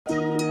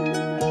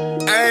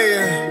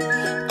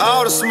Hey,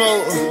 all the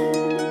smoke,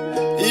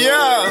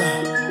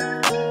 yeah.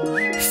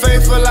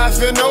 Faithful, I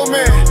feel no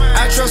man.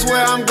 I trust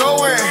where I'm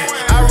going.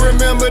 I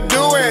remember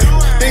doing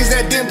things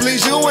that didn't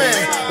please you in.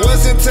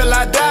 Wasn't till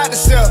I died to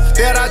self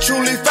that I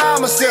truly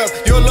found myself.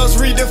 Your love's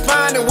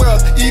redefining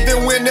wealth,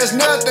 even when there's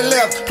nothing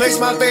left. Place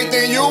my faith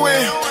in you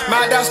and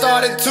my doubt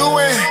started to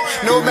win.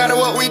 No matter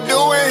what we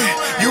doing,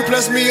 you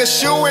plus me a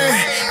shoo-in.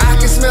 I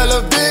can smell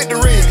a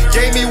victory,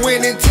 gave me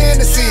winning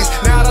tendencies.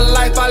 Now the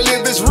life I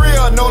live is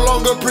real, no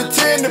longer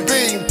pretend to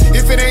be.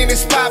 If it ain't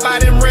inspired by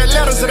them red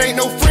letters, it ain't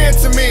no friend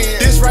to me.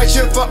 This right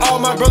here for all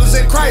my brothers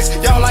in Christ,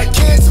 y'all like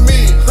kin to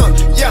me.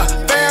 Yeah,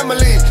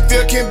 family,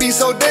 fear can be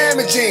so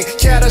damaging,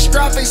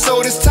 catastrophic,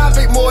 so this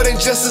topic more than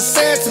just a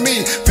saying to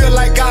me. Feel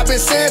like God been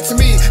saying to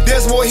me,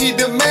 there's more he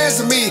demands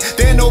of me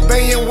than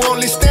obeying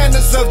worldly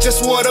standards of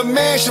just what a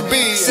man should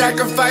be.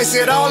 Sacrifice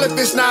it all if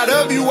it's not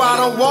of you, I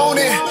don't want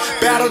it.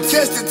 Battle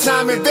tested,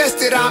 time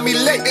invested, I'm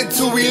elected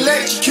to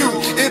electrocute.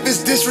 If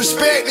it's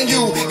disrespecting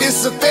you,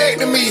 it's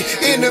affecting me.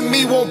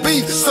 Enemy won't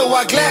beef, so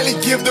I gladly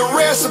give the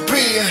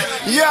recipe.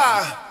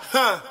 Yeah,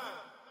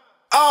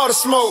 all the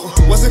smoke,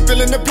 wasn't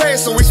feeling the play,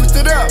 so we switched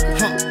it up.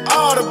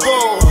 All the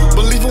bowl,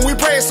 believe when we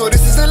pray, so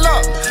this isn't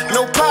luck.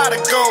 No pot to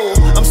go,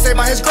 I'm saved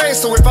by his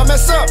grace, so if I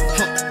mess up,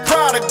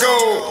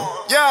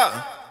 prodigal.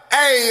 Yeah,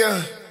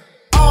 hey,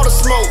 all the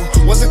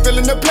smoke, wasn't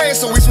feeling the play,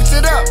 so we switched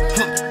it up.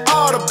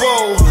 All the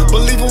bowl,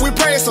 believe when we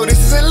pray, so this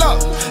isn't luck.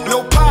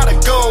 No pot to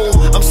go,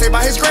 I'm saved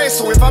by his grace,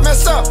 so if I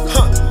mess up,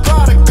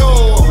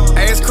 prodigal.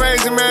 Hey, it's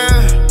crazy,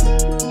 man.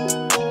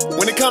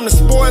 When it comes to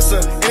sports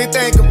or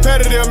anything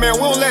competitive, man, we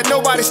don't let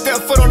nobody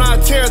step foot on our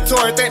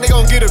territory, think they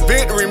gon' get a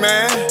victory,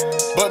 man.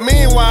 But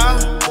meanwhile,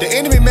 the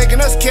enemy making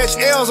us catch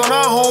L's on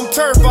our home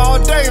turf all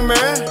day,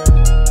 man.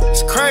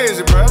 It's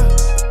crazy, bro.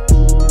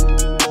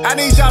 I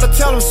need y'all to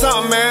tell them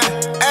something, man.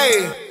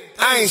 Hey,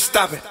 I ain't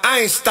stopping, I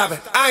ain't stopping,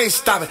 I ain't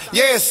stopping.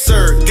 Yes,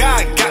 sir,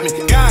 God got me,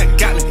 God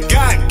got me,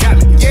 God got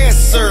me.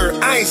 Yes, sir,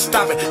 I ain't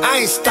stopping, I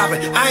ain't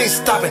stopping, I ain't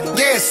stopping.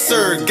 Yes,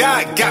 sir,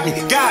 God got me,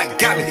 God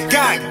got me,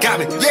 God got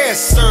me. Yes,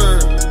 sir.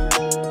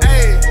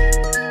 Hey,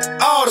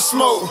 all the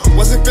smoke,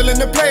 wasn't feeling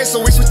the play, so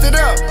we switched it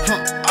up.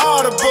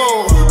 All the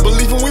bowl,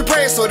 believe when we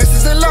pray, so this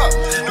isn't luck.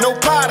 No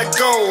pot to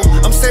go,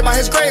 I'm saved by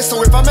his grace,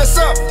 so if I mess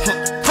up,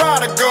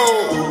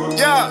 prodigal.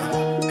 Yeah,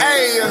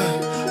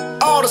 hey.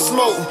 All the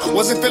smoke,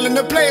 wasn't feeling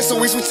the play, so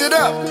we switched it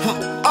up.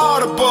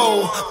 All the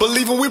bowl,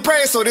 believe when we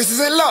pray, so this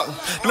isn't luck.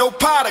 No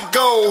pot to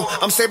go,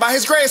 I'm saved by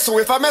his grace, so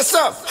if I mess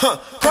up,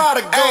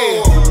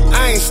 prodigal.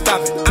 I ain't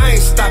stopping, I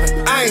ain't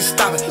stopping, I ain't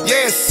stopping.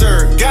 Yes,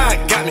 sir, God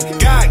got me,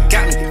 God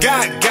got me,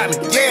 God got me.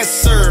 Yes,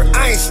 sir,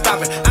 I ain't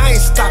stopping, I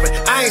ain't stopping,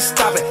 I ain't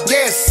stopping.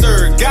 Yes,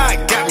 sir,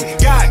 God got me,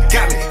 God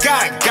got me,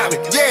 God got me.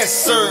 Yes,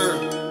 sir.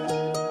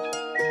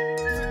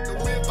 To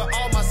win for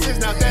all my sins,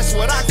 now that's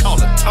what I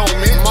call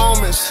atonement.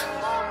 Moments.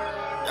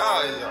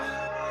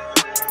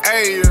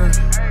 Hey,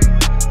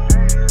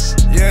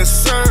 yes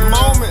sir,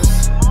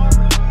 moments.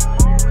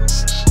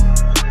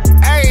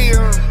 Hey,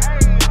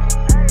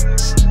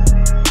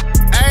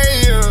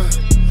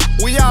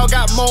 we all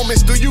got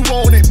moments. Do you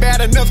want it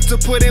bad enough to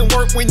put in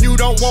work when you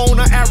don't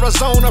wanna?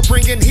 Arizona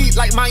bringing heat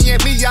like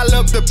Miami. I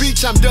love the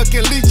beach, I'm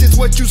ducking leeches.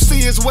 What you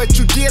see is what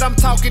you get. I'm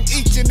talking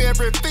each and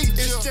every feature.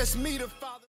 It's just me, the father.